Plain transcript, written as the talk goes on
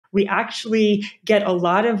we actually get a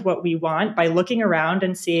lot of what we want by looking around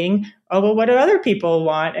and seeing, oh, well, what do other people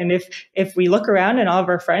want? And if we look around and all of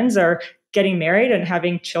our friends are getting married and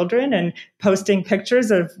having children and posting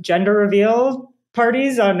pictures of gender reveal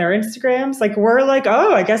parties on their Instagrams, like we're like,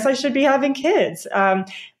 oh, I guess I should be having kids.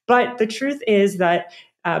 But the truth is that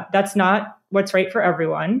that's not what's right for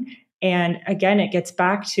everyone. And again, it gets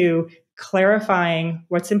back to clarifying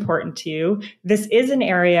what's important to you. This is an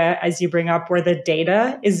area, as you bring up, where the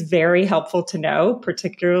data is very helpful to know,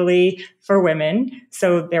 particularly for women.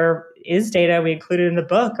 So there is data we included in the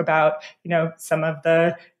book about, some of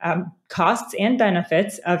the costs and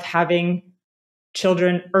benefits of having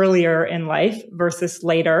children earlier in life versus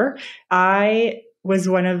later. I was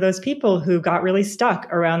one of those people who got really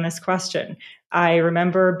stuck around this question. I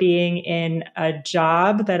remember being in a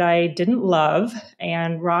job that I didn't love,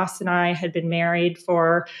 and Ross and I had been married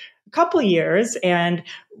for a couple of years. And,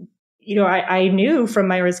 I knew from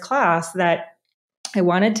Myra's class that I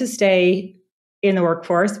wanted to stay in the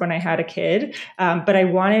workforce when I had a kid, but I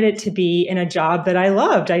wanted it to be in a job that I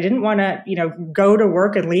loved. I didn't want to, go to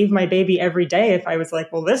work and leave my baby every day if I was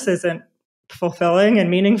like, well, this isn't fulfilling and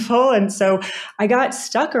meaningful. And so I got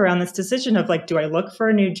stuck around this decision of like, do I look for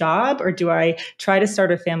a new job or do I try to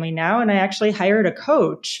start a family now? And I actually hired a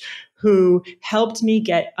coach who helped me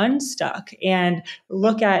get unstuck and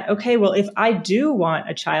look at, okay, well, if I do want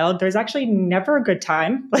a child, there's actually never a good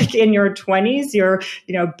time. Like in your 20s, you're,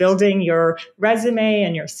 building your resume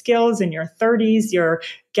and your skills. In your 30s, you're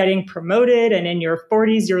getting promoted. And in your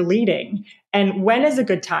 40s, you're leading. And when is a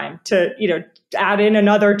good time to, add in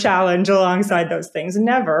another challenge alongside those things?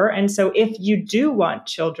 Never. And so if you do want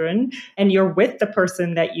children and you're with the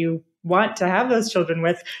person that you want to have those children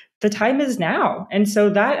with, the time is now. And so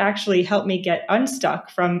that actually helped me get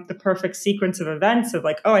unstuck from the perfect sequence of events of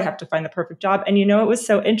like, oh, I have to find the perfect job. And it was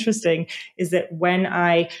so interesting is that when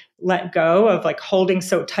I let go of like holding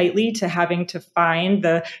so tightly to having to find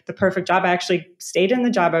the perfect job, I actually stayed in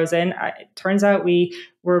the job I was in. It turns out we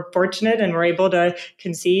were fortunate and were able to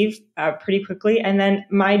conceive pretty quickly. And then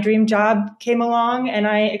my dream job came along and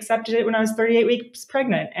I accepted it when I was 38 weeks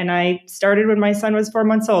pregnant. And I started when my son was 4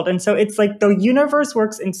 months old. And so it's like the universe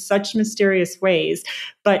works in such mysterious ways.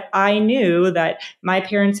 But I knew that my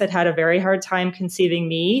parents had had a very hard time conceiving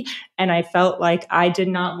me. And I felt like I did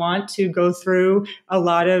not want to go through a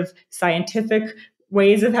lot of scientific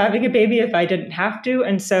ways of having a baby if I didn't have to.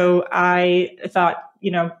 And so I thought,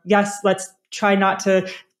 yes, let's try not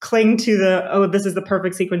to cling to this is the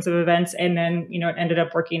perfect sequence of events. And then, it ended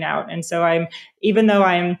up working out. And so even though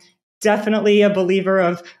I'm definitely a believer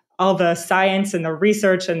of all the science and the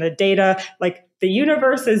research and the data, like the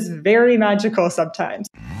universe is very magical sometimes.